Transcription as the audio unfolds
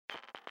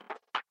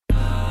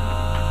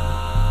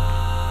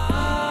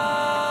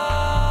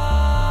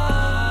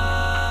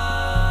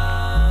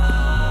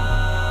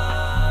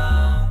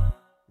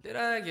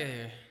get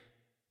here?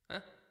 Huh?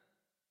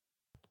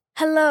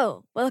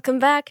 Hello, welcome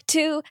back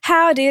to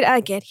How Did I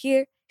Get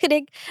Here?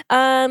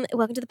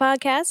 Welcome to the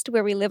podcast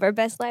where we live our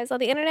best lives on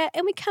the internet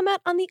and we come out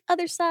on the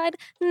other side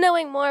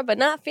knowing more but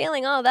not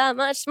feeling all that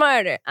much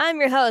smarter. I'm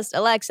your host,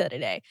 Alexa,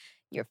 today.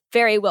 You're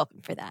very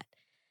welcome for that.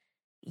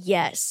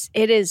 Yes,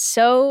 it is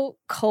so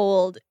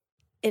cold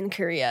in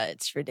Korea.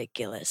 It's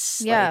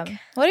ridiculous. Yeah.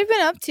 What have you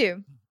been up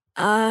to?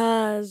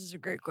 This is a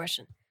great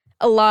question.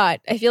 A lot.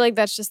 I feel like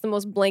that's just the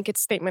most blanket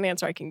statement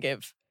answer I can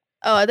give.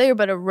 Oh, I thought you were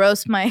about to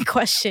roast my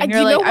question. You're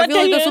You like, know I what, feel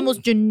like that's the Diane?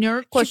 most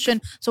generic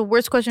question. It's the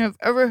worst question I've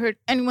ever heard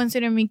anyone say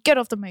to me. Get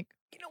off the mic.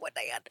 You know what,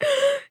 Diane?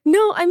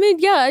 No, I mean,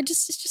 yeah,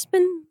 it's just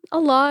been a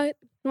lot.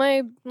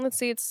 I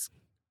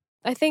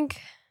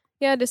think,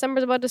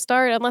 December's about to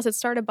start, unless it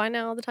started by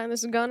now, the time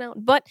this is going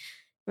out. But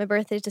my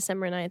birthday's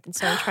December 9th, and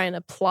so I'm trying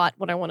to plot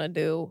what I want to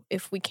do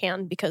if we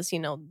can, because,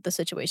 the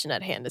situation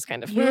at hand is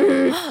kind of...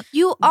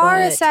 You are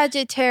a But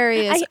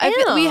Sagittarius.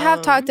 I we have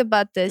am. talked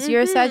about this.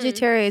 You're a Mhm.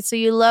 Sagittarius, so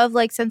you love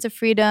like sense of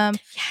freedom.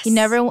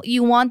 Yes.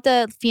 You want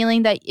the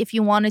feeling that if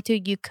you wanted to,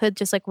 you could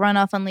just like run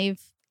off and leave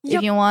Yep.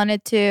 if you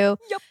wanted to.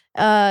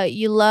 Yep.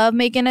 You love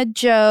making a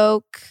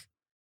joke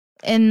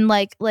in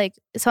like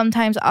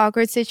sometimes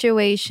awkward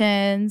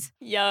situations.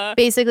 Yeah.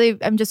 Basically,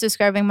 I'm just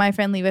describing my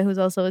friend Levi, who's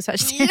also a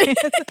Sagittarius.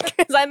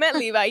 Because I met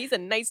Levi. He's a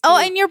nice Oh,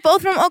 dude. and you're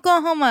both from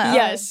Oklahoma. Oh,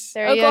 Yes.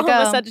 there Oklahoma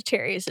you go.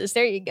 Sagittarius.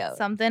 There you go.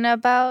 Something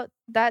about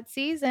that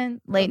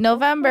season, late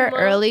November,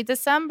 Oklahoma. early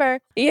December.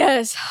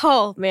 Yes.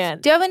 Oh, man.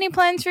 Do you have any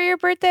plans for your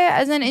birthday?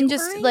 As in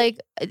just I? like,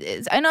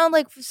 I know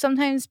like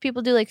sometimes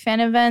people do like fan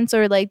events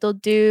or like they'll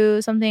do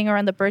something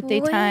around the birthday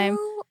time.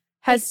 Well,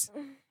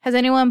 Has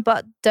anyone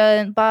bought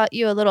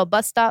you a little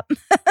bus stop?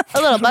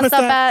 A little bus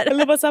stop ad? A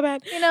little bus stop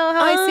ad. You know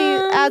how I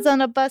see ads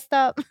on a bus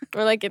stop?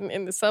 Or like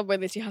in the subway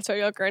that you have to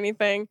look or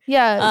anything.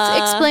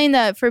 Yeah, explain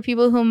that for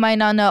people who might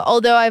not know.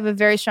 Although I have a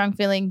very strong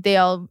feeling they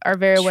all are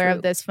very aware True.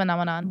 of this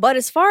phenomenon. But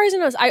as far as I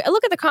know, I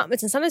look at the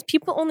comments and sometimes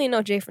people only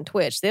know Jay from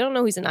Twitch. They don't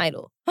know he's an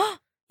idol.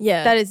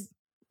 Yeah. That is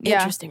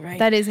interesting, right?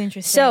 That is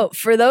interesting. So,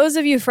 for those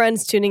of you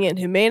friends tuning in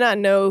who may not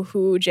know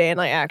who Jay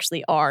and I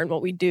actually are and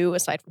what we do,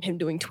 aside from him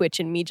doing Twitch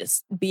and me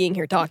just being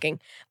here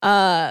talking,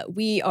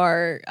 we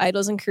are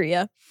idols in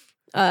Korea.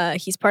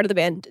 He's part of the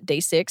band Day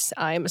 6.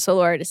 I'm a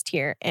solo artist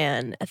here.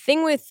 And a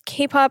thing with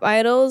K-pop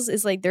idols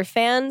is like their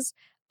fans,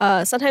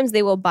 sometimes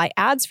they will buy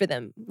ads for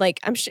them.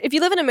 Like, I'm sure if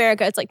you live in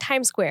America, it's like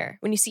Times Square.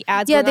 When you see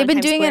ads yeah, going they've on been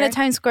Times doing Square. it at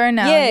Times Square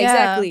now. Yeah,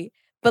 exactly.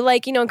 But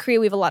like, in Korea,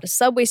 we have a lot of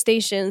subway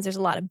stations. There's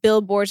a lot of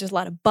billboards. There's a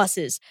lot of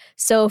buses.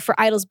 So for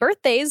idols'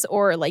 birthdays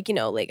or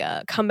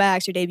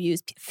comebacks or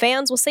debuts,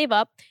 fans will save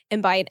up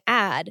and buy an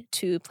ad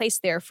to place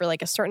there for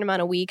like a certain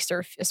amount of weeks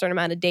or a certain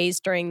amount of days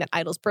during that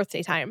idol's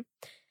birthday time.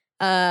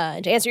 To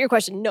answer your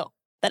question, no,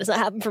 that has not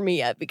happened for me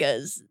yet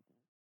because...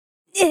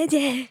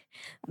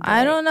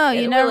 I don't know.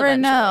 You It will never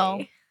know.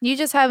 eventually. You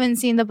just haven't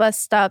seen the bus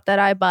stop that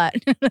I bought.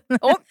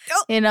 Oh,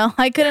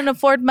 I couldn't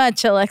afford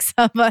much,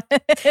 Alexa, but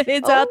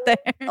it's out there.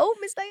 Oh,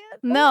 Miss Diane.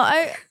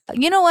 No,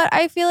 you know what?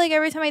 I feel like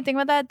every time I think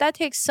about that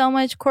takes so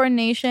much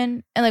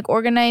coordination and like For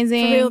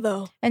organizing real,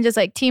 though. and just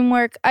like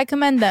teamwork. I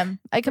commend them.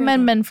 I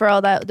commend men for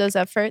all those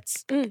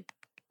efforts. Mm.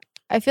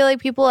 I feel like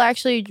people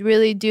actually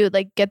really do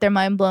like get their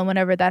mind blown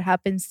whenever that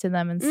happens to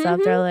them and stuff.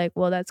 Mhm. They're like,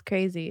 well, that's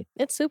crazy.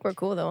 It's super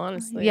cool, though,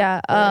 honestly.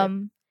 Yeah. But-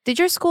 Did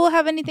your school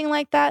have anything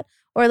like that,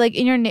 or like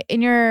in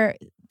your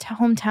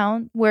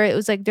hometown where it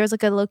was like there's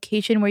like a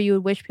location where you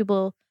would wish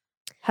people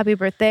happy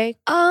birthday?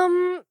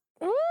 No.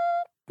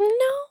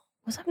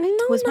 Was that No,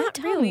 was my not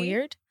town really.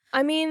 weird?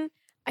 I mean,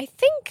 I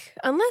think,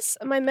 unless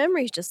my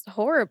memory is just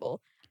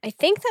horrible, I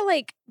think that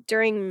like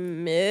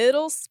during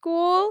middle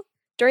school,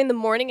 during the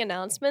morning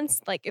announcements,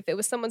 like if it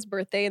was someone's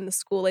birthday in the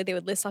school, like they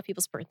would list off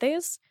people's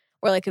birthdays,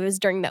 or like if it was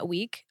during that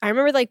week. I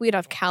remember like we'd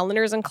have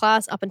calendars in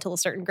class up until a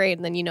certain grade,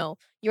 and then you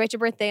write your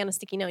birthday on a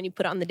sticky note and you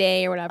put it on the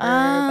day or whatever.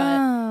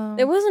 But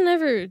it wasn't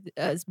ever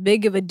as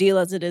big of a deal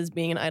as it is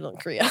being an idol in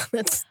Korea.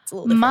 It's a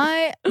little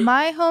different.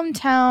 My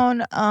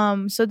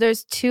hometown, so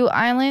there's two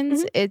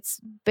islands. Mhm. It's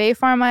Bay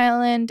Farm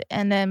Island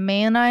and then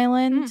Main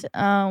Island,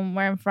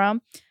 where I'm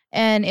from.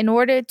 And in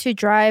order to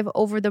drive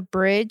over the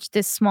bridge,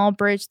 this small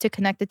bridge to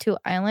connect the two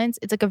islands,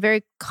 it's like a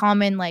very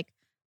common like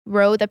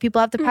road that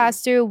people have to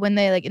pass through when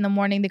they like in the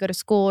morning they go to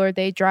school or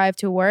they drive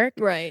to work.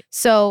 Right.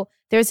 So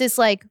there's this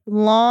like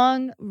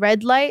long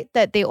red light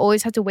that they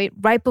always have to wait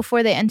right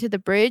before they enter the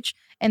bridge.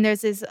 And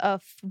there's this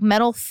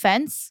metal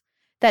fence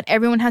that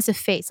everyone has to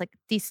face, like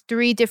these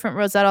 3 different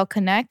roads that all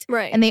connect.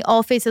 Right. And they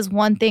all face as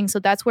one thing. So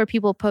that's where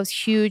people post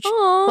huge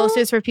Aw.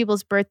 posters for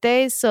people's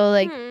birthdays. So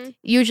like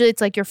usually it's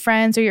like your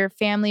friends or your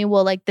family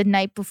will like the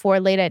night before,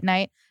 late at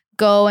night,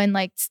 go and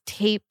like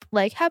tape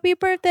like happy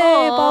birthday,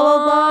 blah,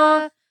 blah,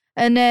 blah.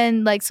 And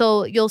then like,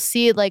 so you'll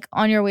see it like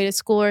on your way to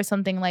school or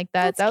something like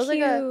that. That was like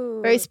a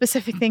very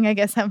specific thing, I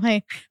guess, that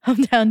my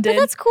hometown did.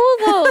 But that's cool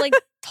though. Like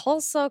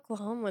Tulsa,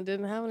 Oklahoma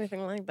didn't have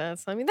anything like that.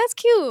 So I mean, that's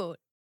cute.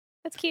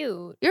 That's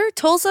cute. You're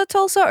Tulsa,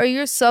 or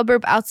you're a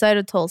suburb outside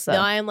of Tulsa?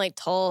 No, I am like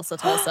Tulsa.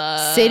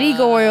 City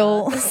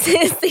girl.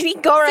 City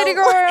girl. City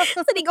girl.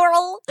 City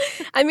girl.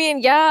 I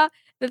mean, yeah.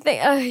 The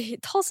thing,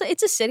 Tulsa,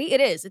 it's a city. It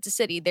is. It's a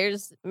city.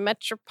 There's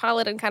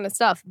metropolitan kind of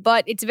stuff,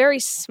 but it's very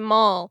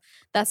small.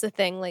 That's the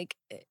thing. Like,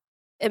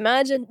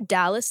 imagine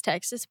Dallas,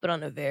 Texas, but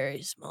on a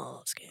very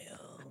small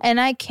scale. And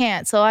I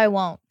can't, so I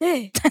won't.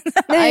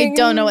 I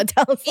don't know what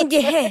Dallas is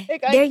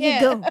like. There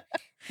you go.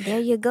 There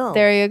you go.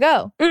 There you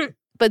go.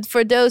 But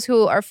for those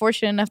who are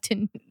fortunate enough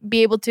to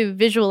be able to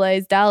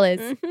visualize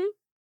Dallas,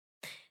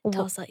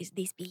 Tulsa is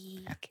this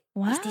big.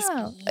 Wow. Is this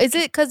big. Is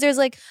it because there's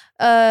like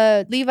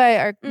Levi,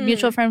 our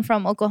mutual friend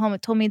from Oklahoma,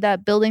 told me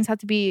that buildings have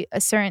to be a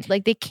certain,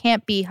 like they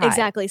can't be high.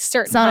 Exactly.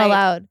 Certain It's not height.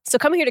 allowed. So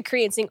coming here to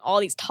Korea and seeing all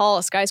these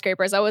tall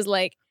skyscrapers, I was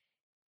like,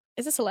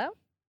 is this allowed?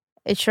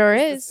 It sure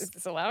Is is.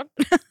 this allowed?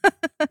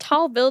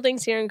 Tall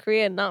buildings here in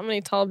Korea, not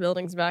many tall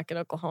buildings back in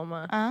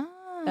Oklahoma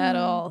at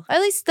all.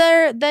 At least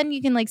there, then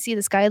you can like see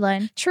the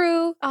skyline.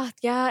 True.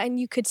 Yeah, and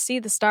you could see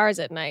the stars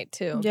at night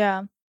too.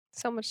 Yeah.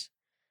 So much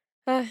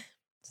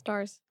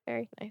stars.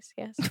 Very nice,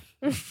 yes.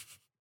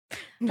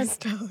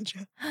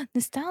 Nostalgia.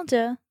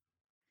 Nostalgia.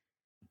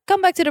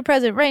 Come back to the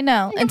present right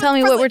now and tell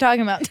me what we're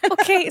talking about.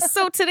 Okay,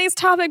 so today's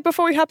topic,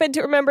 before we hop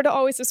into, remember to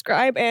always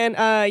subscribe and,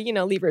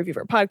 leave a review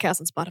for our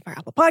podcast on Spotify,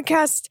 Apple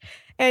Podcasts,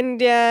 and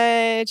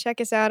check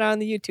us out on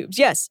the YouTubes.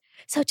 Yes.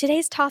 So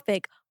today's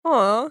topic,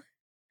 today's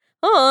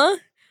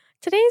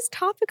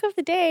topic of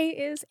the day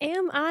is,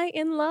 am I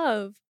in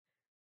love?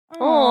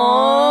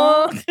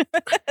 Aww.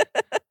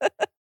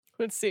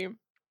 Let's see.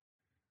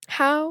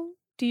 How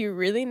do you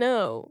really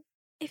know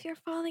if you're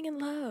falling in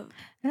love?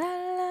 La,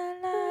 la,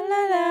 la,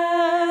 la,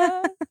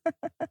 la.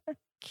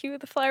 Cue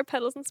the flower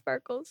petals and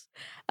sparkles.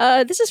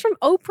 This is from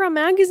Oprah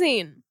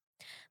Magazine.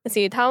 Let's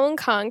see. Taewon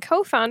Kang,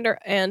 co-founder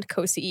and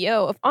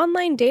co-CEO of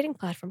online dating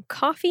platform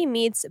Coffee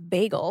Meets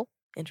Bagel,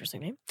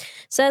 interesting name,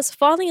 says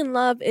falling in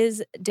love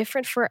is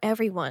different for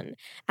everyone,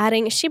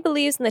 adding she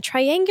believes in the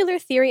triangular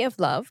theory of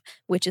love,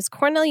 which is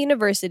Cornell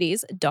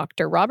University's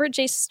Dr. Robert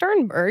J.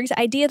 Sternberg's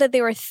idea that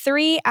there are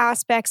three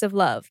aspects of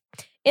love: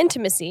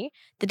 intimacy,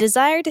 the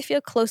desire to feel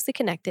closely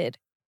connected;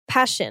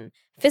 passion,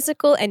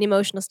 physical and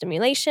emotional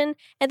stimulation;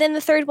 and then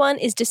the third one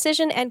is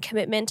decision and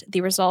commitment,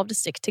 the resolve to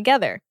stick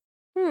together.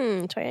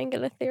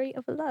 Triangular theory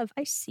of love.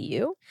 I see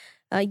you.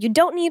 You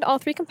don't need all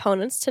three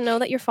components to know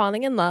that you're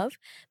falling in love,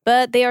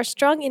 but they are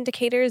strong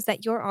indicators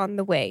that you're on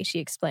the way, she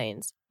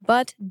explains.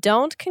 But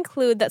don't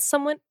conclude that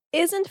someone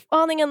isn't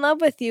falling in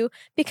love with you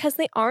because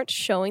they aren't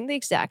showing the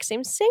exact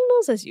same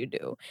signals as you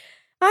do.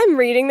 I'm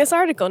reading this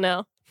article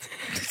now.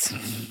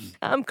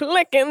 I'm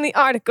clicking the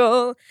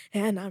article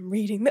and I'm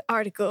reading the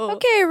article.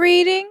 Okay,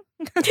 reading.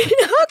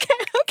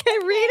 okay,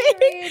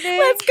 reading.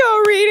 Let's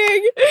go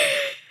reading.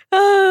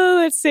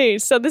 Let's see.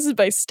 So this is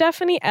by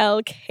Stephanie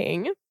L.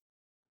 King.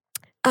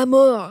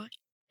 Amour.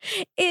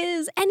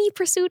 Is any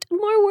pursuit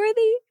more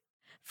worthy?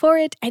 For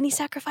it, any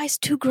sacrifice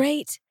too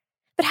great?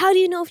 But how do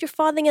you know if you're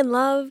falling in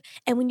love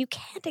and when you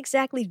can't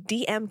exactly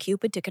DM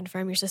Cupid to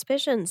confirm your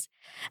suspicions?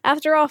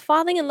 After all,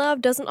 falling in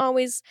love doesn't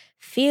always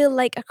feel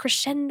like a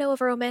crescendo of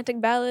a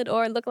romantic ballad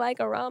or look like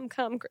a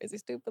rom-com. Crazy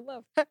stupid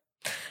love.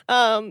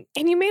 And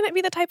you may not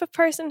be the type of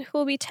person who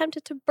will be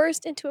tempted to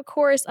burst into a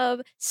chorus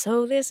of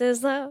 "So this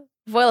is love"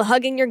 while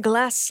hugging your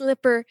glass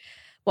slipper.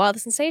 While the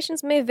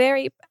sensations may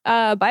vary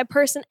by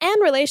person and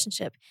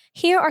relationship,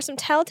 here are some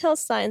telltale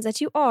signs that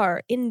you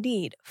are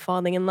indeed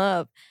falling in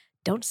love.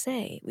 Don't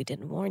say we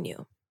didn't warn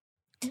you.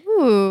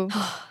 Ooh.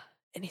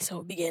 And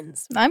so it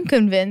begins. I'm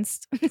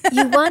convinced.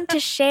 You want to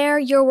share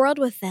your world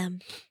with them.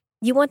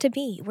 You want to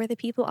be where the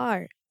people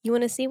are. You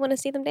want to see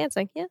them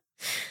dancing. Yeah.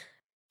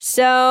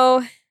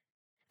 So,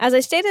 as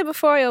I stated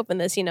before I opened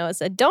this, it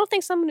said, don't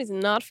think somebody's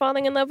not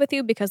falling in love with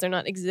you because they're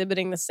not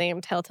exhibiting the same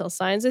telltale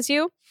signs as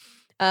you.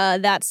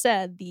 That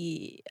said,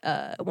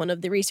 one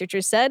of the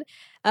researchers said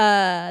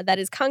that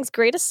is Kang's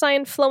greatest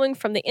sign flowing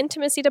from the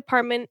intimacy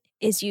department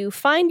is you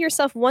find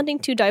yourself wanting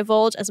to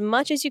divulge as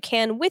much as you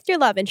can with your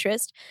love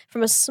interest,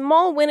 from a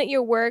small win at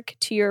your work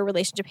to your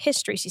relationship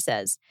history, she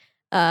says.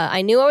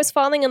 I knew I was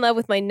falling in love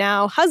with my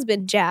now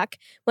husband, Jack,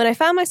 when I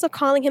found myself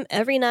calling him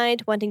every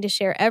night, wanting to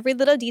share every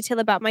little detail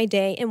about my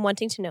day and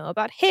wanting to know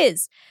about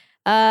his.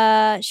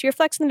 She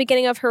reflects on the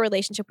beginning of her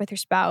relationship with her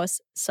spouse,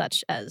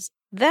 such as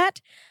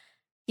that.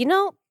 I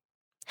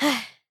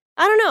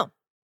don't know.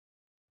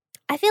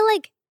 I feel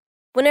like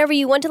whenever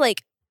you want to I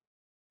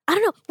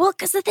don't know. Well,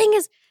 because the thing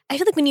is, I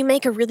feel like when you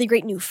make a really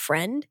great new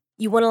friend,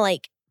 you want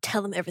to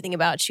tell them everything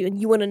about you and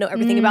you want to know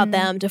everything about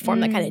them to form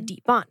that kind of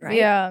deep bond, right?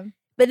 Yeah.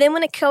 But then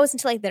when it goes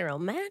into the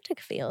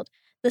romantic field,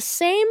 the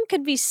same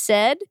could be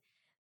said,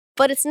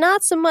 but it's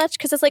not so much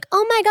because it's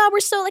oh my God, we're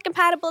so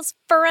compatible as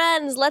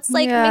friends. Let's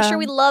make sure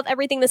we love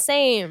everything the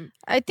same.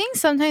 I think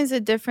sometimes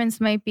the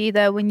difference might be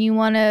that when you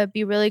want to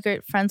be really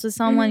great friends with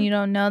someone, you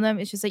don't know them.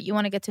 It's just that you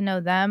want to get to know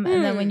them.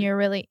 And then when you're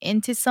really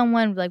into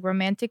someone,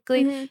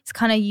 romantically, it's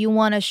kind of you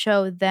want to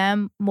show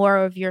them more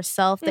of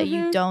yourself that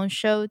you don't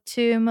show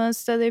to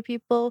most other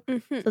people.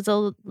 So it's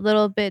a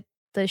little bit,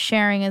 the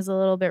sharing is a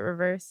little bit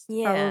reversed,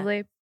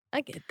 probably. I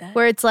get that.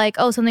 Where it's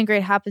something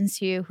great happens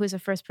to you. Who's the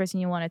first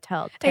person you want to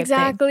tell?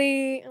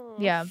 Exactly.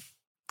 Yeah.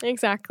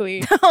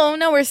 Exactly. Oh,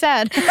 no, we're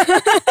sad.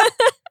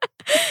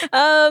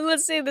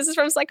 Let's see. This is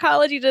from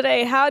Psychology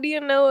Today. How do you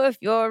know if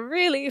you're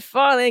really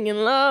falling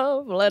in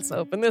love? Let's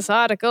open this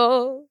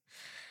article.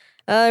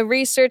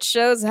 Research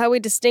shows how we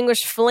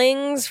distinguish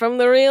flings from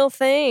the real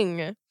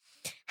thing.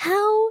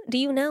 How do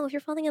you know if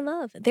you're falling in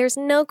love? There's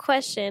no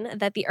question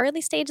that the early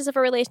stages of a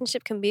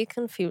relationship can be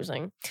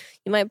confusing.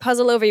 You might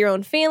puzzle over your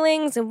own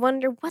feelings and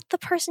wonder what the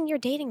person you're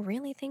dating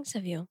really thinks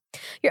of you.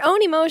 Your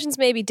own emotions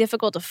may be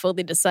difficult to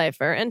fully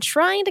decipher, and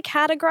trying to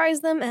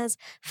categorize them as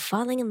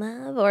falling in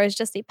love or as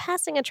just a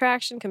passing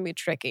attraction can be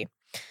tricky.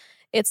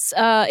 Is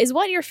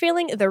what you're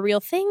feeling the real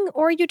thing,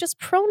 or are you just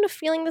prone to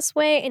feeling this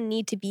way and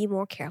need to be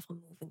more careful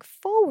moving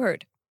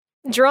forward?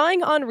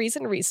 Drawing on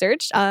recent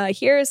research,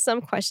 here are some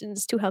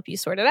questions to help you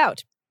sort it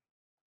out.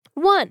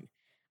 1.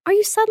 Are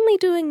you suddenly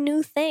doing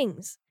new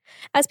things?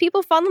 As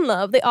people fall in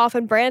love, they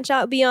often branch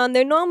out beyond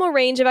their normal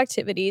range of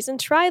activities and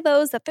try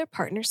those that their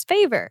partners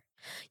favor.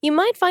 You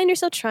might find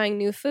yourself trying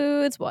new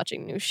foods,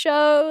 watching new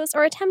shows,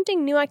 or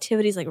attempting new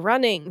activities like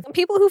running.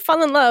 People who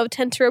fall in love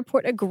tend to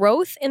report a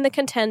growth in the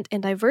content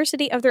and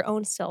diversity of their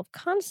own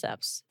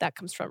self-concepts. That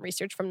comes from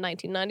research from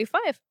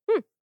 1995.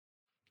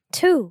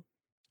 2.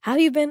 Have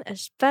you been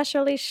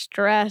especially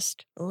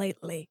stressed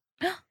lately?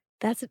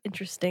 That's an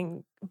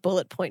interesting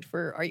bullet point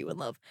for Are You in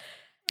Love?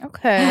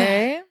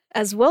 Okay.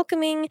 As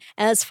welcoming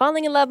as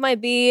falling in love might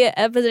be,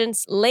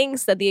 evidence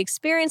links that the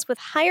experience with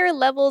higher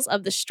levels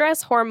of the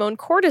stress hormone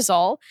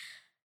cortisol.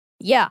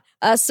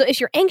 So if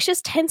you're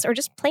anxious, tense, or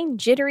just plain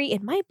jittery,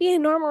 it might be a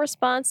normal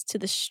response to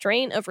the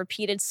strain of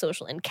repeated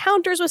social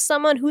encounters with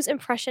someone whose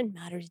impression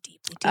matters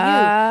deeply to you.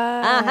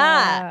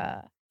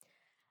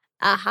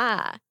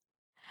 Aha.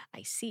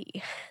 I see.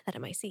 That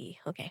am I see.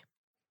 Okay.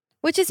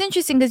 Which is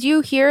interesting because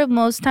you hear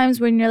most times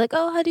when you're like,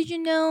 oh, how did you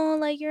know?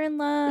 Like, you're in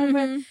love.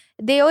 Mm-hmm.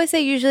 They always say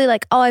usually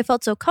like, oh, I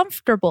felt so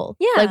comfortable.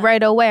 Yeah. Like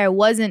right away. I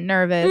wasn't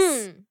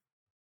nervous.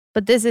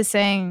 But this is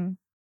saying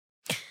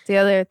the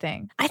other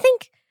thing. I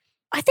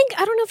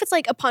don't know if it's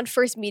like upon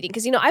first meeting,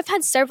 because, I've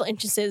had several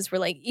instances where,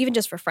 like, even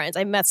just for friends,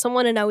 I met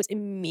someone and I was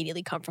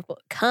immediately comfortable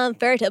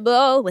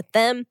with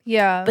them.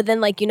 Yeah. But then,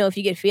 like, if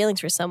you get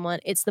feelings for someone,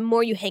 it's the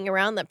more you hang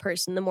around that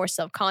person, the more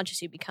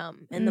self-conscious you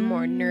become and the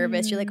more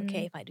nervous. You're like,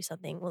 okay, if I do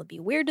something, will it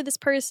be weird to this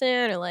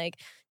person? Or like,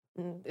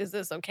 is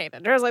this okay to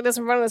dress like this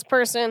in front of this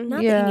person?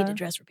 Not that you need to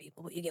dress for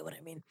people, but you get what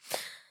I mean.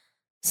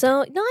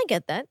 So, no, I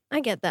get that.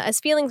 As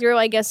feelings grow,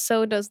 I guess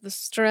so does the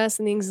stress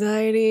and the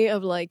anxiety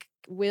of, like,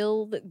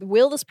 will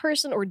this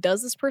person or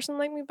does this person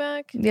like me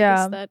back? Yeah. I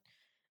guess that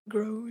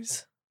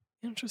grows.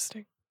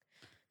 Interesting.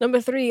 Number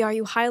 3, are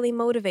you highly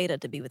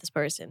motivated to be with this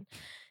person?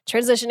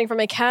 Transitioning from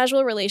a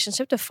casual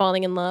relationship to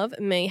falling in love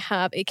may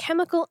have a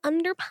chemical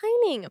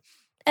underpinning.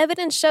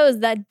 Evidence shows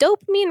that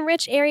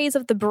dopamine-rich areas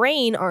of the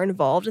brain are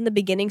involved in the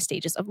beginning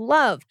stages of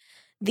love.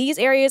 These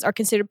areas are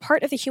considered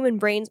part of the human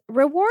brain's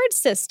reward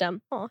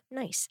system. Oh,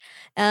 nice.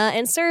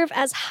 And serve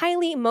as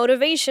highly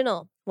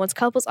motivational. Once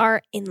couples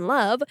are in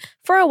love,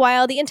 for a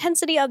while, the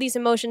intensity of these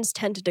emotions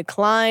tend to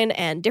decline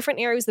and different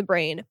areas of the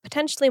brain,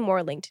 potentially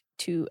more linked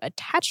to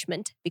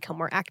attachment, become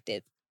more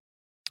active.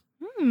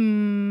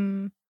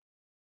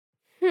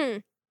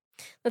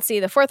 Let's see.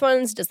 The 4th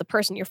one is, does the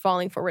person you're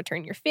falling for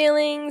return your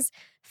feelings?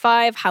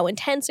 5, how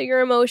intense are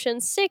your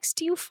emotions? 6,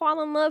 do you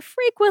fall in love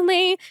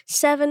frequently?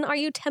 7, are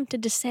you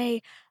tempted to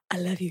say, I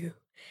love you?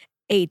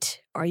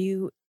 8, are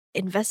you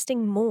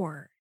investing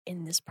more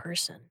in this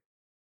person?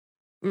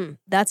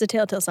 That's a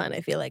telltale sign, I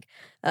feel like.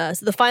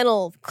 So the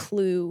final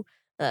clue,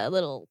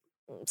 little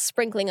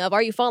sprinkling of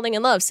are you falling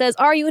in love, says,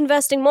 are you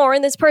investing more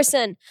in this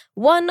person?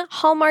 One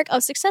hallmark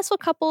of successful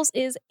couples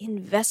is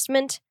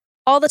investment.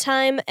 All the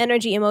time,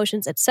 energy,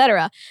 emotions,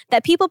 etc.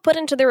 that people put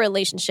into their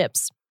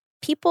relationships.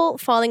 People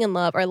falling in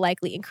love are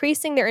likely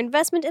increasing their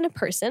investment in a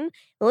person,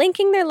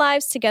 linking their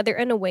lives together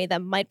in a way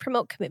that might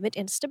promote commitment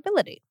and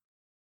stability.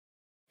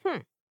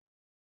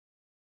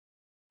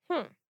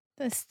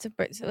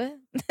 Instability?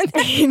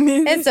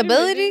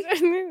 Stability?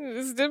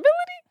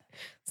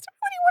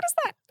 What is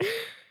that?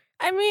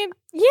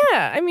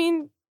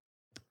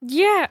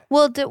 Yeah.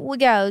 Well,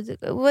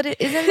 what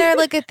isn't there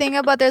like a thing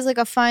about there's like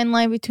a fine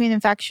line between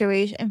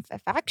infatuation? Is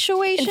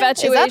that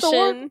the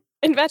word?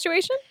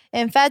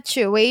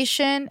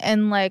 Infatuation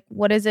and like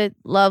what is it?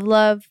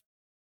 Love.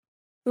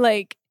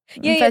 Like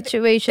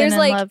infatuation there's and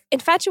like love.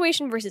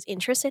 Infatuation versus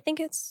interest. I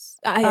think it's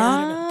I don't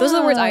know. Those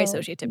are the words I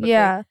associate typically.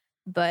 Yeah,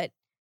 but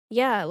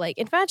yeah, like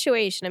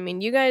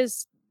infatuation. You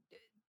guys.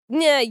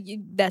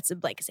 That's a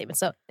blanket statement.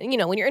 So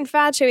when you're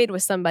infatuated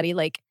with somebody,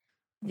 like,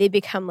 they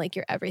become like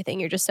your everything.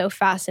 You're just so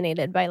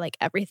fascinated by like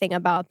everything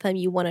about them.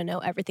 You want to know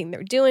everything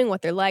they're doing,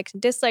 what their likes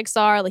and dislikes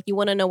are. Like, you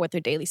want to know what their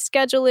daily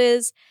schedule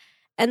is.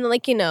 And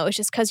like, it's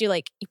just because you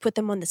put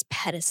them on this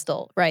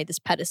pedestal, right? This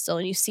pedestal,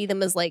 and you see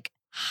them as like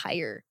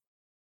higher.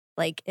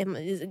 Like,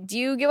 do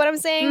you get what I'm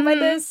saying by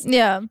this?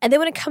 Yeah. And then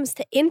when it comes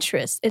to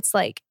interest, it's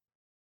like,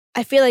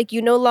 I feel like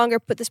you no longer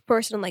put this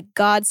person on like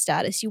God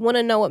status. You want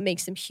to know what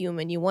makes them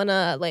human. You want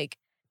to like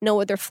know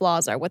what their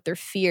flaws are, what their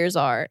fears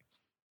are.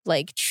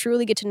 Like,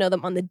 truly get to know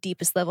them on the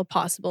deepest level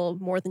possible,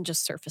 more than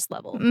just surface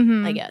level,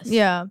 I guess.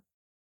 Yeah.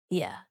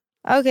 Yeah.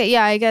 Okay,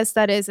 yeah, I guess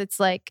that is. It's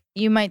like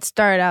you might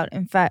start out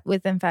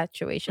with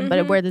infatuation,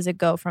 but where does it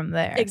go from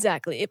there?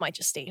 Exactly. It might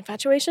just stay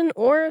infatuation,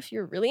 or if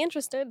you're really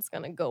interested, it's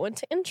going to go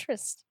into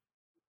interest.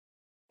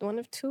 One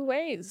of two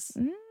ways.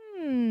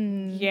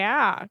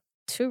 Yeah.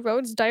 Two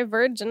roads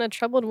diverge in a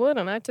troubled wood,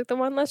 and I took the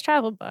one less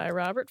traveled by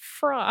Robert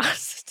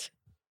Frost.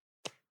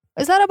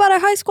 Is that about a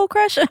high school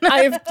crush? Is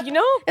that about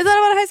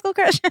a high school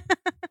crush?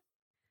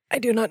 I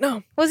do not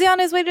know. Was he on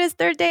his way to his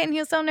third date and he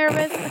was so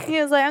nervous?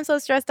 He was like, I'm so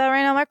stressed out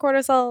right now. My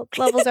cortisol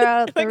levels are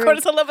out. My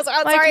cortisol levels are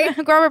out. Sorry.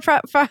 Robert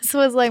Frost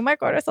was like, my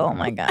cortisol. Oh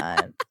my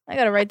God. I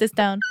got to write this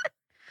down.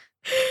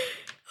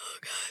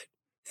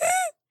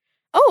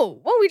 Oh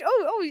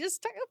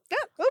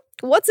God.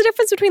 What's the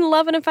difference between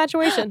love and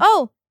infatuation?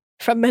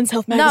 From Men's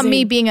Health magazine. Not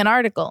me being an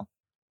article.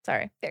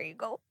 Sorry. There you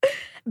go.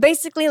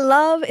 Basically,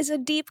 love is a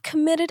deep,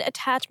 committed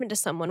attachment to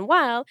someone,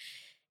 while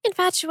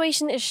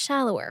infatuation is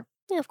shallower.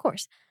 Yeah, of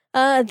course.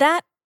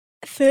 Think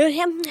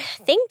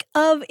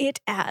of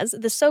it as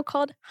the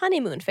so-called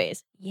honeymoon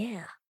phase.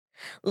 Yeah.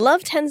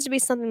 Love tends to be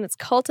something that's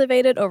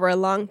cultivated over a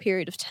long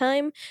period of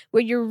time,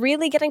 where you're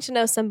really getting to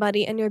know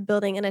somebody and you're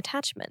building an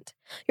attachment.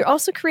 You're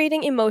also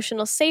creating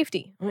emotional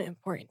safety,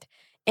 important,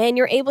 and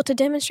you're able to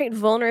demonstrate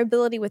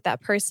vulnerability with that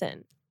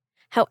person.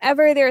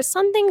 However, there are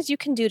some things you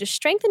can do to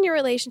strengthen your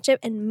relationship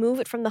and move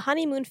it from the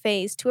honeymoon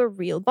phase to a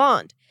real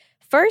bond.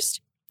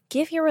 First,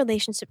 give your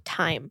relationship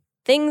time.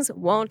 Things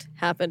won't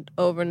happen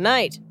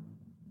overnight.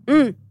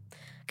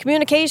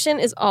 Communication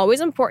is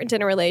always important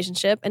in a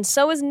relationship, and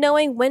so is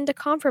knowing when to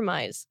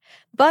compromise.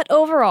 But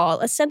overall,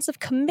 a sense of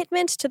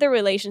commitment to the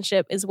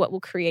relationship is what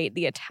will create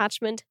the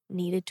attachment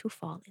needed to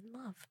fall in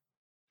love.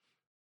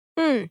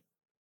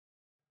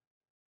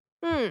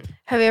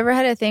 Have you ever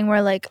had a thing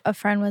where like a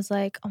friend was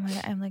like, oh my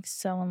God, I'm like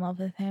so in love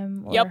with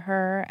him or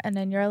her, and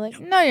then you're like,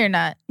 no, you're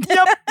not.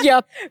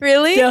 Yep.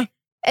 Really? Yeah.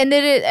 And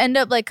did it end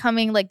up like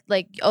coming like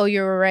oh,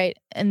 you were right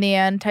in the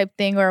end type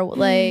thing, or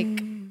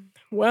like?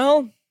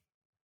 Well,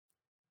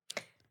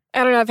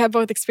 I don't know. I've had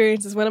both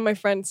experiences. One of my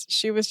friends,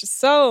 she was just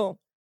so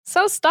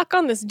stuck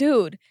on this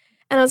dude.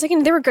 And I was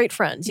thinking they were great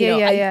friends. You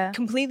know, I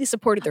completely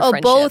supported their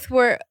friendship. Both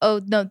were,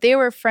 no, they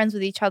were friends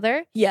with each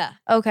other? Yeah.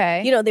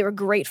 Okay. You know, they were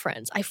great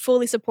friends. I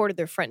fully supported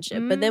their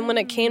friendship. But then when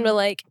it came to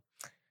like,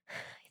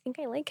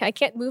 I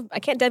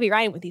can't Debbie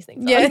Ryan with these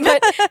things. Yeah.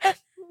 But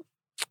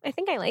I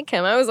think I like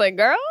him. I was like,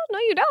 girl, no,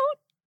 you don't.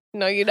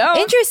 No, you don't.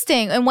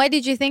 Interesting. And why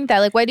did you think that?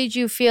 Like, why did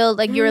you feel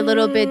like you were a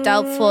little bit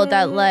doubtful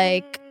that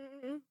like,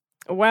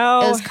 it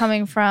was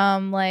coming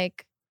from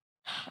like.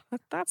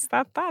 That's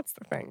the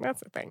thing. That's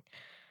the thing.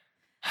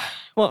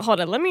 Well, hold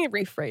on. Let me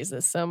rephrase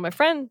this. So my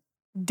friend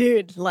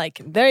did like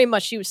very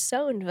much. She was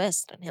so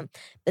invested in him.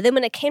 But then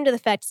when it came to the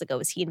fact, it's like, oh,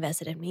 is he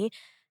invested in me?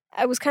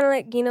 I was kind of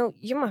like, you know,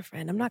 you're my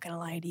friend. I'm not going to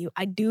lie to you.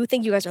 I do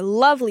think you guys are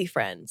lovely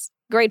friends.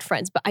 Great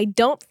friends. But I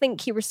don't think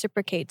he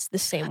reciprocates the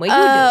same way you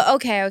do.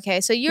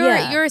 Okay. So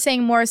you're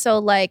saying more so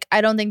like, I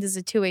don't think this is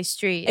a two-way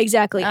street.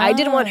 Exactly. I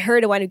didn't want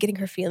her to wind up getting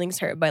her feelings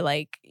hurt by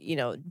like, you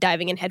know,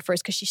 diving in head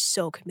first because she's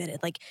so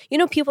committed. Like, you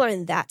know, people are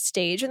in that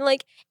stage and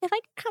like, if I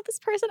can have this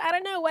person, I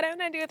don't know what I'm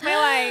going to do with my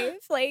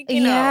life. Like,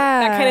 you know,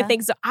 that kind of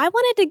thing. So I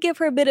wanted to give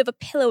her a bit of a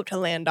pillow to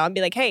land on. Be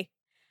like, hey,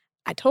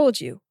 I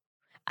told you.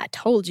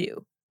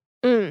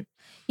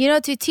 You know,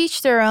 to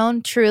teach their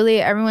own, truly,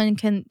 everyone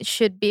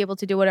should be able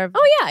to do whatever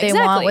they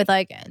want with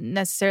like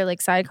necessarily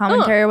like side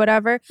commentary or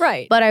whatever.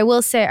 Right. But I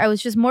will say, I was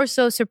just more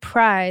so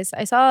surprised.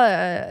 I saw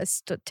a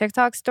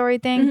TikTok story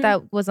thing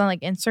that was on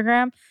like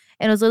Instagram,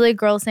 and it was literally a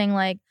girl saying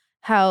like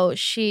how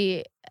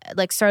she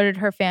like started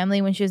her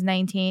family when she was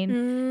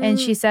 19, and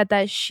she said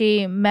that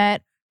she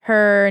met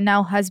her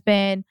now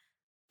husband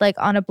like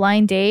on a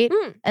blind date,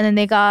 and then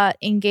they got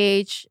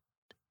engaged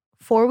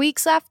 4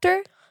 weeks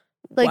after.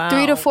 Like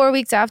 3 to 4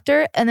 weeks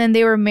after, and then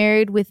they were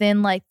married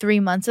within like 3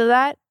 months of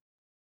that.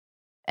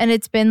 And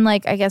it's been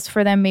like, I guess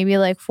for them, maybe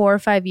like 4 or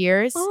 5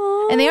 years.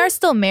 And they are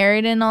still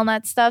married and all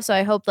that stuff. So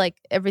I hope like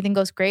everything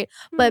goes great.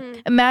 But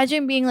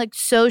imagine being like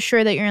so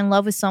sure that you're in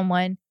love with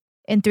someone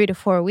in 3 to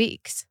 4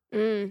 weeks.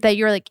 That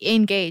you're like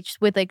engaged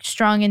with like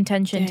strong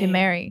intention to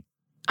marry.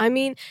 I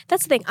mean,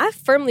 that's the thing. I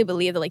firmly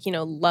believe that like, you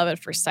know, love at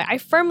first sight. I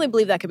firmly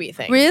believe that could be a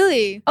thing.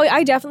 Really? Oh,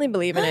 I definitely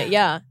believe in it.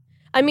 Yeah.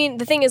 I mean,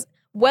 the thing is,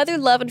 whether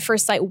love at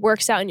first sight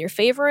works out in your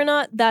favor or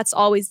not, that's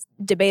always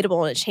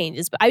debatable and it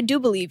changes. But I do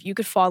believe you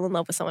could fall in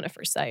love with someone at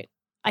first sight.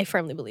 I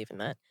firmly believe in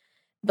that.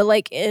 But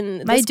like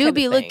in this I do kind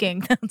be of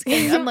thing,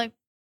 looking. I'm like,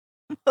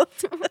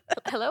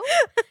 hello?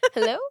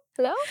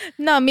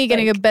 Not me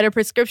getting a better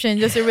prescription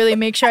just to really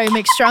make sure I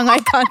make strong eye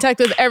contact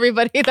with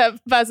everybody that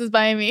passes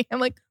by me. I'm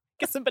like,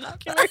 get some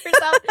binoculars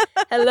out.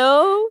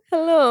 Hello?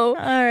 All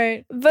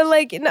right. But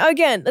like,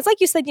 again, it's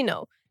like you said, you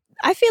know,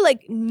 I feel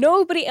like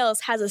nobody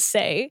else has a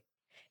say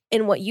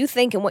in what you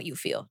think and what you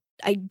feel.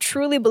 I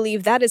truly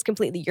believe that is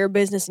completely your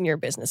business and your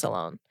business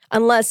alone.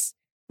 Unless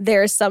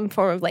there's some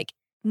form of like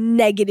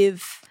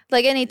negative,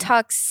 like any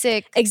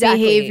toxic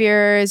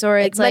behaviors or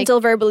it's like mental,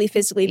 verbally,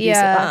 physically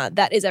abusive.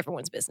 That is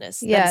everyone's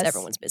business. Yes. That is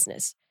everyone's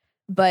business.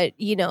 But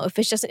you know, if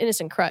it's just an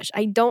innocent crush,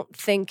 I don't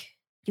think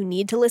you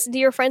need to listen to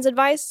your friend's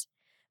advice.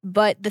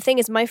 But the thing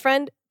is, my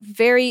friend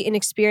very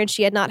inexperienced.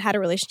 She had not had a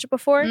relationship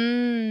before.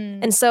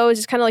 And so it's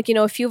just kind of like,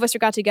 a few of us who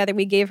got together,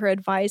 we gave her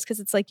advice because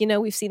it's like,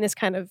 we've seen this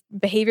kind of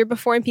behavior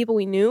before in people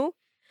we knew.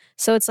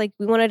 So it's like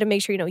we wanted to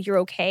make sure, you're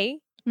okay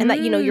and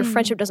that, your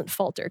friendship doesn't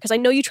falter. Because I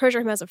know you treasure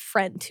him as a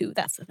friend too.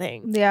 That's the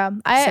thing. Yeah.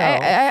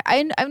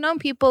 I've known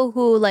people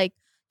who like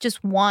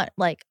just want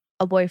like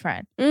a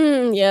boyfriend or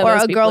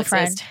a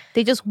girlfriend. Exist.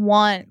 They just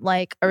want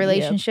like a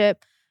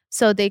relationship.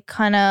 So they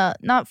kind of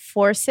not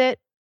force it.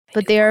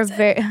 But they are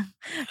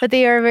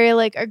very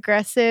like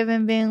aggressive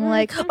and being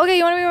like, okay,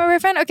 you want to be my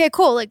boyfriend? Okay,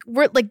 cool. Like I'm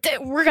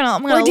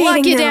gonna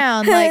lock you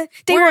down. Like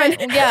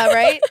yeah,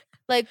 right.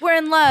 Like we're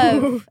in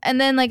love,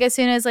 and then like as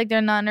soon as like they're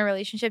not in a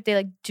relationship, they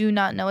like do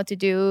not know what to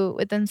do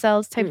with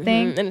themselves, type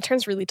thing, and it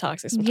turns really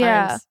toxic sometimes.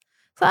 Yeah.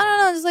 So I don't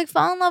know, just like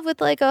fall in love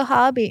with like a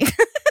hobby.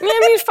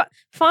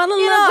 Fall in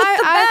love with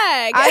the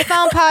bag. I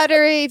found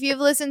pottery. If you've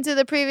listened to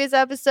the previous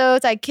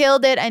episodes, I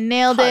killed it. I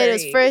nailed it. It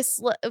was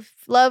first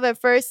love at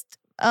first.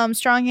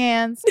 Strong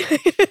hands.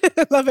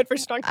 Love it for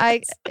strong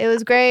hands. It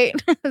was great.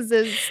 It was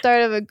the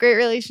start of a great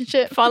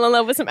relationship. Fall in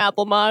love with some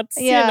apple mods.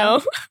 Yeah.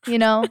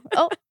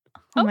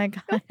 Oh my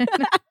God.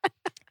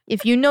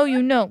 If you know,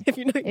 you know. If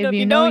you know,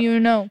 you know. You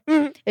know.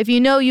 If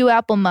you know, you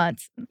apple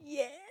mods.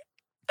 Yeah.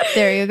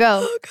 There you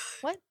go. Oh,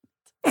 God.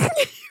 What?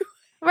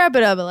 Wrap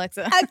it up,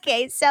 Alexa.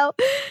 Okay, so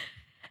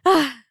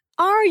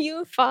are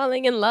you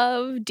falling in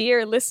love,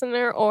 dear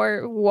listener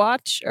or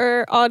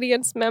watcher,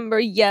 audience member?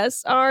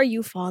 Yes, are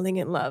you falling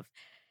in love?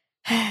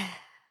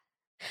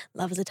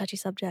 Love is a touchy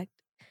subject.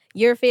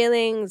 Your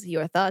feelings,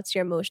 your thoughts,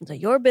 your emotions are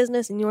your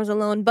business and yours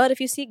alone. But if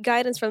you seek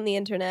guidance from the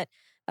internet,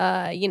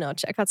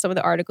 check out some of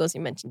the articles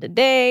you mentioned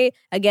today.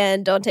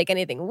 Again, don't take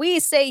anything we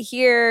say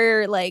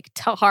here like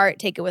to heart.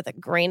 Take it with a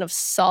grain of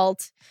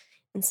salt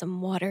and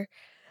some water.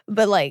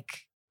 But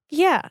like,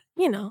 yeah,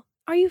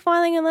 are you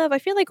falling in love? I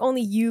feel like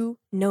only you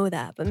know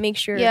that, but make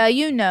sure. Yeah,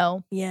 you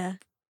know. Yeah.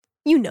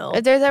 You know.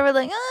 If there's ever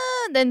like,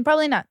 then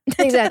probably not.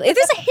 Exactly. If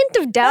there's a hint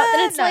of doubt,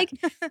 then it's like,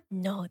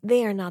 no,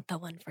 they are not the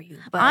one for you.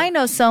 But I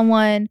know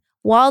someone,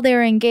 while they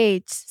were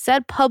engaged,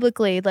 said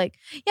publicly, like,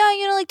 yeah,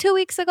 like 2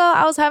 weeks ago,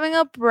 I was having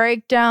a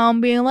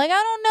breakdown, being like, I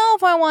don't know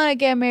if I want to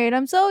get married.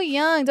 I'm so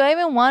young. Do I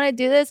even want to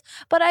do this?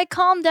 But I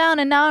calmed down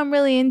and now I'm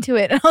really into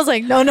it. And I was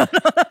like, no.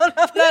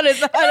 That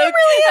is not. I'm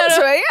really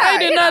into it. Yeah, I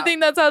do not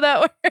think that's how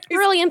that works.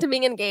 Really into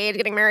being engaged,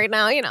 getting married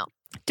now,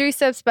 3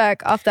 steps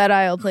back off that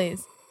aisle,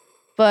 please.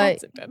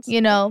 But,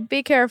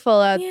 be careful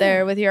out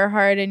there with your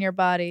heart and your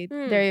body.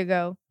 There you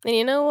go. And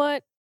you know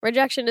what?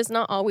 Rejection is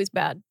not always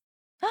bad.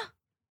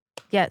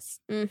 Yes.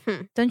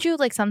 Mm-hmm. Don't you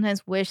like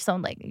sometimes wish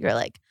someone like you're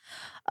like,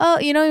 oh,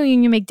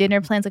 when you make dinner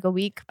plans like a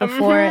week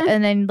before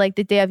and then like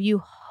the day of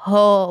you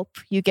hope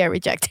you get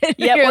rejected.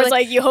 Yeah, it's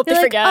like you hope to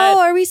forget. Oh,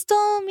 are we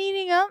still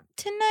meeting up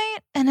tonight?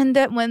 And then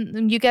that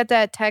when you get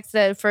that text,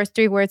 that first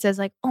 3 words says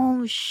like,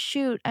 oh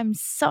shoot, I'm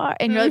sorry.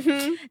 And you're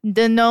like,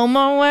 the no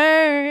more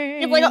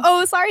words. You're like,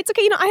 oh, sorry, it's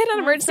okay. I had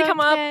an emergency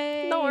come up.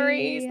 No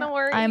worries.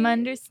 I'm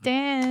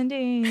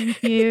understanding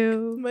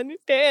you. I'm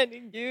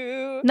understanding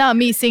you. Not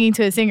me singing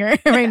to a singer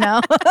right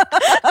now.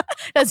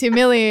 That's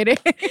humiliating.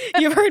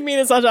 You've heard me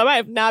this whole time. I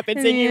have not been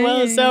singing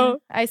well,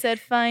 so. I said,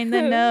 find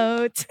the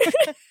note.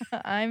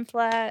 I'm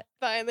flat.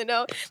 Find the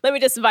note. Let me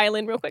just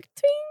violin real quick.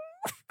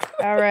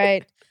 All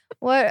right.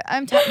 What?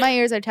 My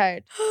ears are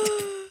tired.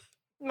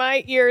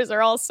 My ears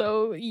are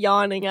also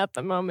yawning at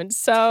the moment.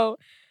 So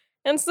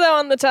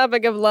on the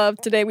topic of love,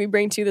 today we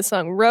bring to you the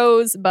song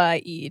Rose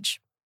by Eej.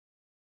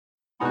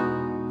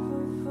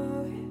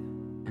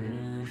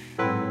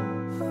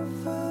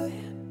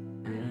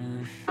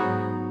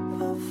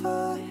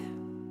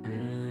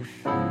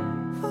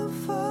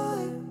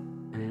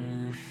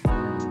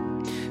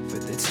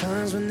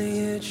 Times when they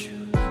hit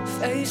you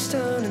face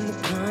down in the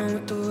ground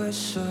with the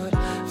whistle,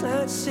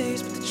 flat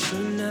seats, but the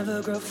true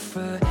never grow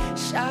fur.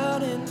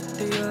 Shouting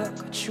they all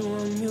got you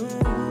on mute.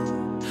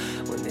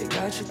 When they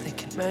got you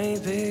thinking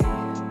maybe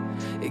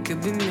it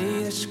could be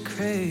me that's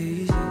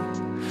crazy.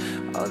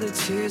 All the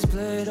tears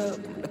bled up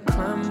when the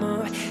climb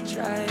up,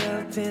 dry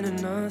up into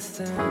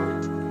nothing.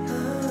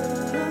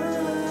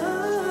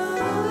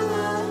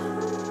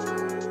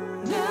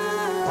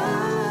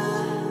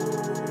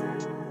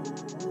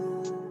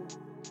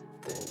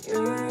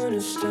 You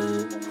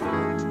understand.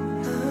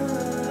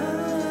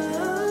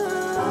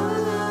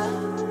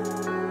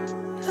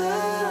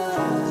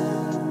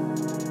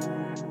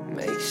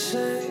 Makes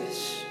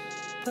sense,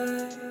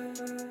 but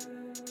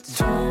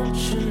don't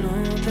you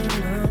know that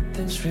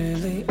nothing's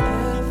really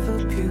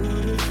ever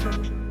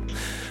beautiful?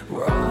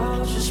 We're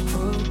all just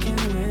broken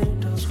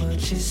windows.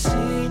 What you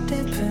see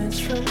depends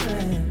from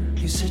when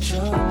you said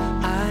your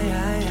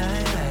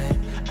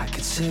I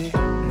could say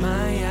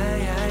my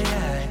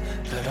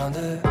but on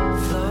the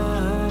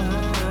floor,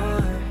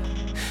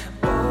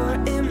 or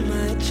it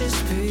might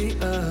just be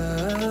a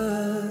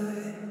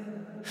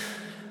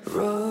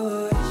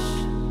rose.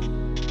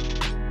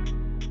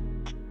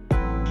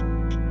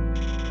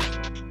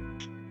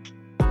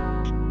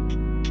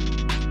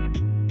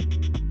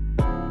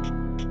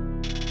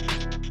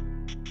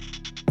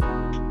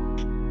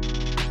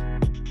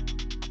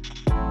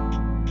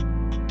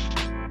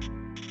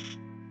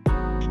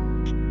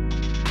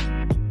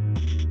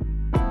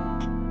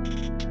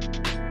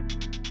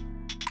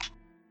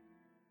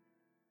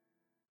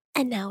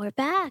 And now we're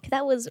back.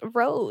 That was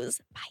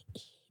Rose by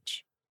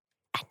Age.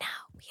 And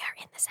now we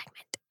are in the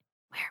segment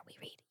where we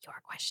read your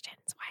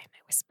questions. Why am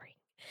I whispering?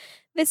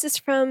 This is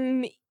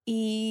from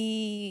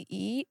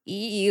Igwai.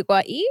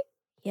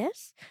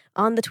 Yes,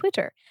 on the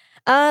Twitter.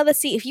 Let's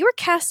see. If you were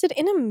casted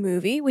in a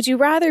movie, would you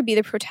rather be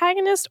the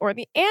protagonist or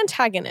the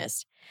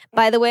antagonist?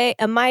 By the way,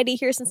 I'm Mighty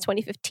here since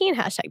 2015,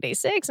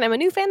 #day6, and I'm a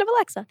new fan of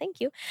Alexa. Thank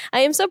you. I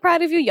am so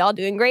proud of you. Y'all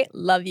doing great.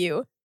 Love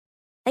you.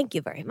 Thank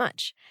you very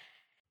much.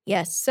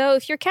 Yes, so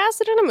if you're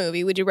casted in a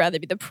movie, would you rather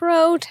be the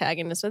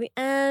protagonist or the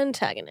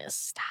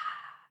antagonist?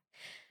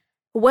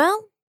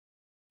 Well,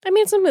 I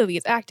mean, it's a movie,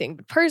 it's acting.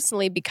 But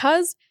personally,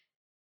 because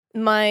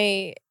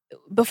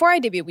before I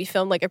debuted, we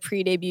filmed like a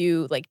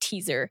pre-debut like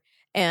teaser.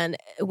 And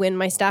when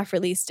my staff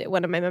released it,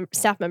 one of my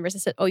staff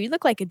members said, "Oh, you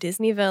look like a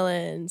Disney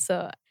villain."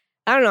 So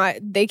I don't know.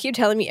 They keep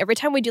telling me every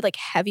time we do like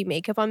heavy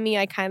makeup on me,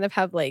 I kind of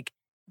have like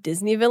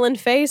Disney villain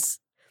face.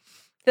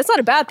 That's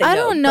not a bad thing. I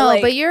don't know,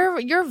 but your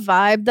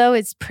vibe though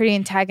is pretty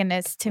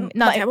antagonist to me.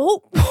 Not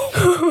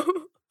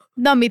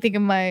me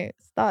thinking my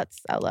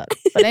thoughts out loud.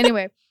 But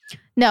anyway,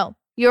 no,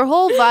 your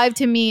whole vibe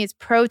to me is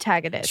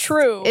protagonist.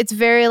 True. It's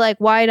very like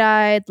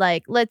wide-eyed,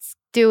 like let's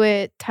do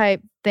it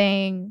type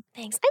thing.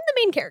 Thanks. I'm the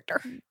main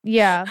character.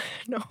 Yeah.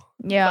 No.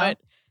 Yeah. But,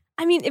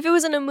 I mean, if it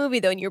was in a movie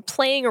though, and you're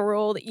playing a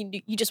role that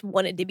you just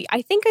wanted to be,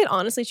 I think I'd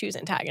honestly choose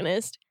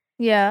antagonist.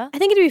 Yeah. I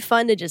think it'd be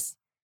fun to just,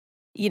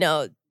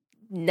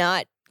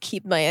 not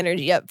keep my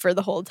energy up for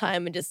the whole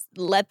time and just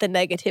let the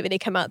negativity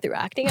come out through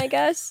acting, I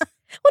guess.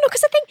 Well, no,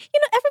 because I think,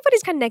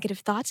 everybody's got negative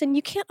thoughts and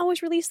you can't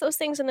always release those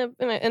things in a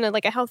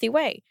like a healthy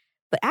way.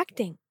 But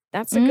acting,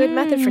 that's a good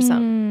method for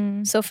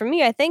some. So for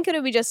me, I think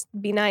it would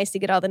be nice to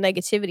get all the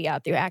negativity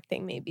out through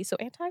acting maybe. So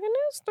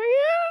antagonist,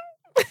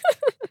 yeah.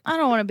 I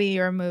don't want to be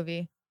your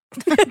movie.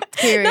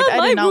 Period. Not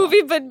my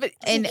movie, but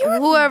and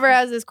whoever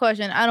has this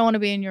question, I don't want to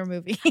be in your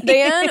movie.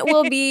 Dan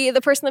will be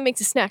the person that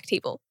makes a snack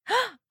table.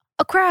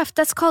 A craft.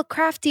 That's called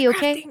crafty,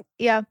 okay? Crafting.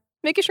 Yeah.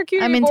 Make a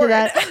charcuterie I'm into board.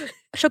 that.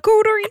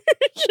 Charcuterie.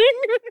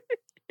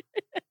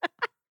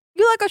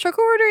 You like a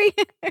charcuterie?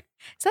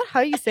 Is that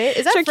how you say it?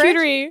 Is that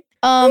charcuterie?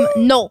 French?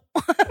 No.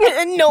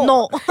 No.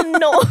 No.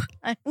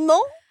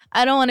 No.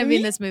 I don't want to be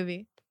in this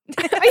movie.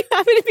 I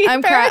happen to be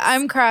I'm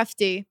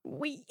crafty.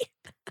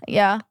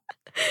 Yeah.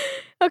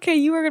 Okay,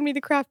 you are going to be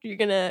the crafter. You're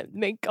going to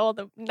make all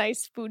the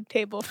nice food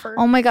table for...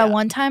 Oh my God.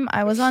 One time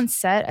I was on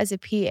set as a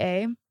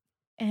PA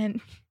and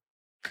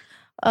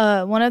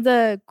one of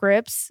the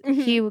grips,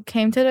 he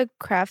came to the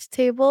crafts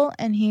table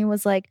and he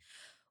was like,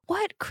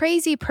 what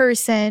crazy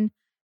person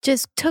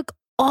just took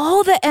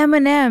all the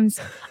M&Ms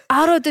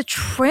out of the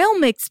trail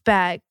mix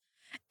bag?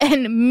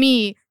 And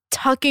me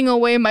tucking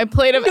away my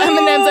plate of M&Ms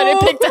that I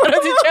picked out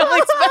of the trail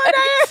mix bag.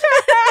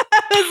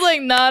 I was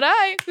like, not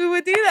I. Who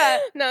would do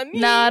that? Not me.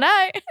 Not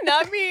I.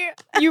 Not me.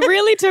 You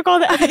really took all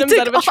the M&Ms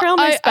out of a trail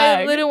mix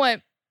bag. I literally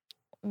went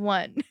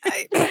 1,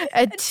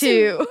 a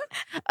 2,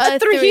 a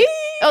 3.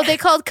 Oh, they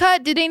called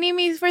cut. Did they need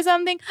me for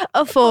something?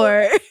 A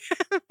 4.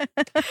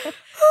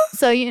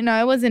 So,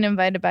 I wasn't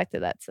invited back to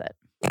that set.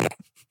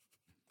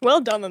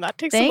 Well done on that.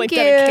 Takes some Thank you.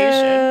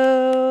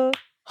 dedication.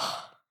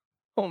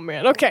 Oh,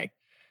 man. Okay.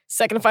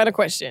 Second and final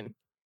question.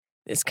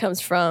 This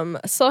comes from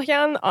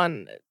Sohyun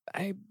on,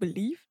 I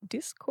believe,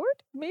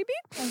 Discord, maybe?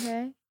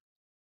 Okay.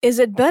 Is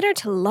it better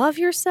to love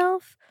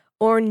yourself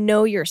or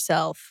know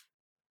yourself?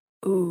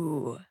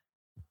 Ooh.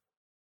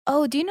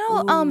 Oh, do you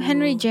know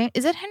Henry James?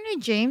 Is it Henry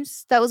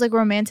James? That was like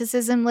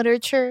Romanticism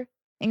literature,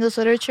 English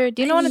literature.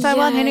 Do you know what I'm talking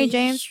about? Henry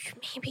James?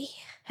 Maybe.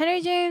 Henry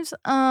James,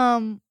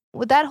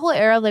 with that whole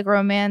era of like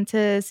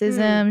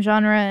Romanticism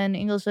genre and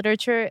English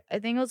literature, I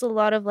think it was a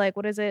lot of like,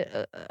 what is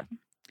it?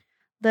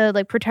 The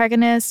like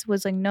protagonist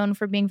was like known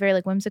for being very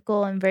like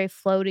whimsical and very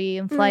floaty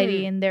and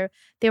flighty, and they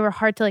were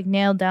hard to like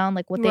nail down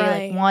like what they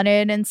like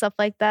wanted and stuff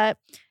like that.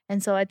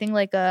 And so I think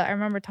like I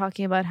remember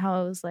talking about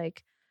how it was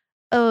like,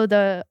 oh,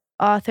 the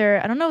author,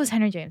 I don't know if it was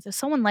Henry James, if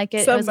someone like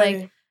it, it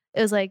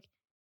was like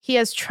he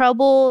has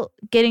trouble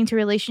getting to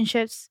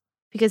relationships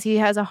because he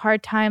has a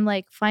hard time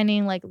like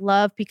finding like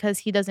love because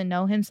he doesn't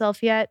know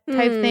himself yet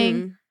type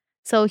thing.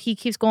 So he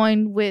keeps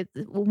going with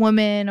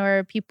women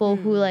or people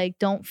who like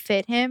don't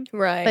fit him.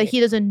 Right. But he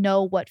doesn't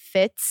know what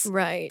fits.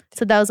 Right.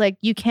 So that was like,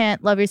 you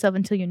can't love yourself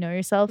until you know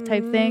yourself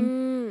type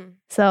thing.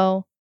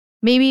 So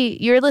maybe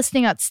you're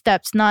listing out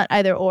steps, not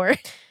either or.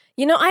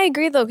 I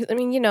agree though. 'Cause, I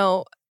mean,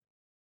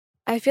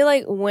 I feel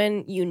like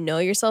when you know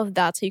yourself,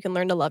 that's how you can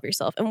learn to love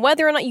yourself. And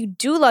whether or not you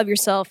do love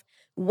yourself,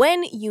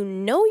 when you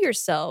know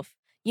yourself,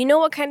 you know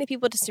what kind of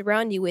people to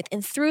surround you with.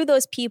 And through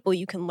those people,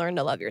 you can learn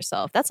to love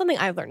yourself. That's something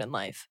I've learned in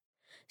life.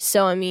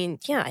 So, I mean,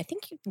 yeah, I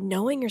think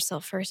knowing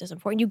yourself first is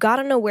important. You got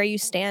to know where you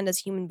stand as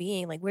a human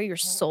being, like where your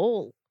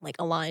soul like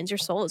aligns. Your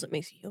soul is what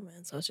makes you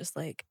human. So it's just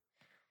like,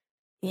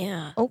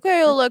 yeah.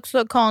 Okay,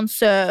 Alexa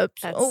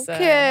concepts.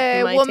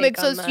 Okay, what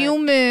makes us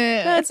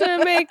human? That's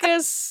what makes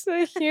us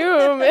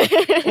human.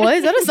 What,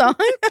 is that a song?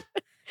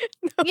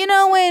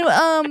 No.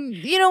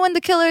 When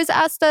the Killers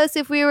asked us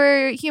if we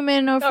were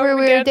human or if we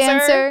were a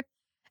dancer,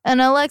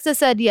 and Alexa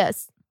said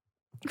yes.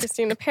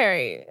 Christina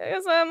Perri,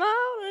 because I'm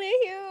only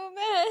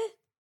human.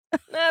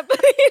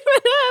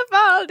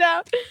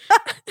 out.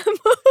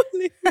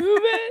 Holy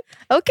movement.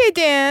 Okay,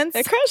 dance.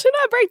 The crowd should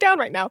not break down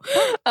right now.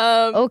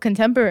 Oh,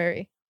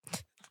 contemporary.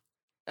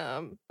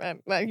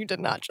 You did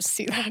not just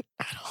see that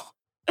at all.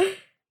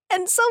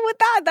 And so with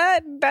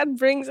that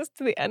brings us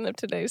to the end of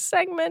today's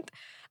segment.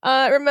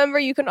 Remember,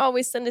 you can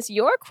always send us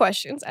your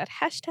questions at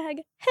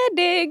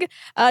 #headdig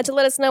to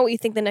let us know what you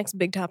think the next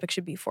big topic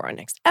should be for our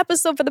next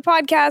episode for the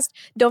podcast.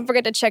 Don't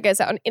forget to check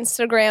us out on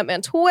Instagram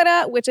and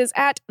Twitter, which is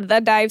at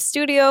The Dive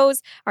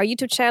Studios. Our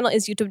YouTube channel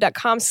is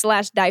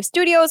youtube.com/Dive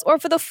Studios, or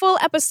for the full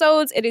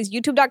episodes, it is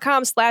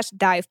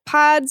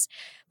youtube.com/DivePods.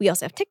 We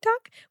also have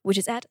TikTok, which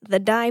is at The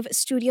Dive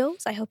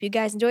Studios. I hope you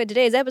guys enjoyed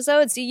today's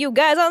episode. See you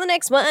guys on the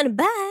next one.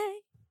 Bye.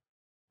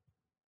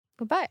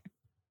 Goodbye.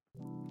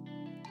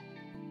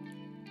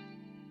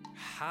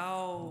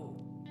 How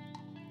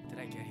did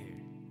I get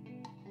here?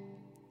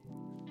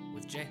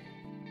 With Jay.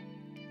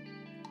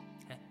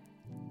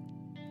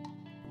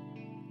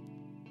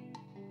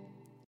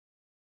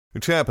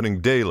 It's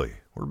happening daily.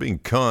 We're being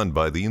conned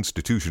by the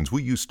institutions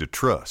we used to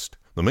trust.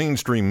 The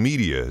mainstream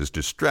media is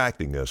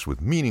distracting us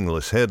with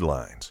meaningless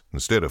headlines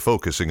instead of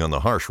focusing on the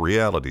harsh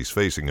realities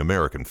facing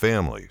American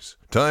families.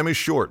 Time is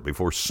short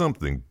before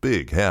something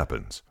big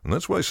happens, and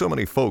that's why so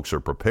many folks are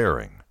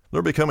preparing.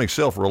 They're becoming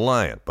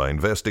self-reliant by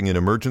investing in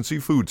emergency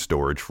food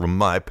storage from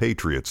My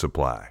Patriot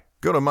Supply.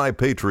 Go to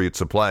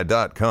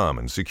MyPatriotSupply.com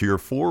and secure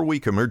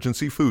 4-week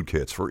emergency food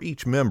kits for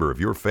each member of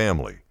your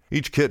family.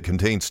 Each kit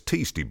contains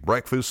tasty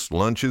breakfasts,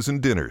 lunches,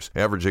 and dinners,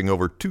 averaging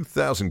over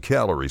 2,000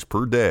 calories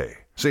per day.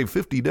 Save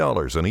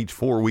 $50 on each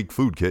 4-week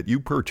food kit you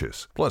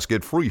purchase. Plus,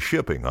 get free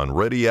shipping on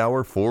Ready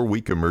Hour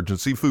 4-week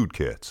emergency food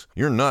kits.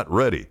 You're not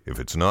ready if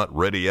it's not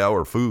Ready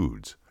Hour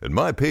Foods. At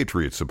My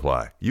Patriot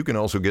Supply, you can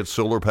also get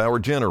solar power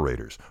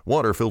generators,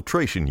 water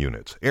filtration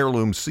units,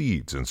 heirloom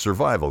seeds, and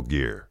survival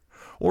gear.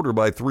 Order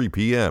by 3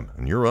 p.m.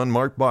 and your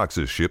unmarked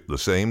boxes ship the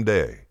same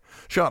day.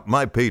 Shop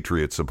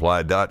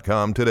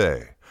MyPatriotSupply.com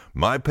today.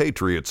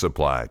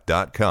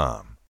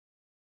 MyPatriotSupply.com.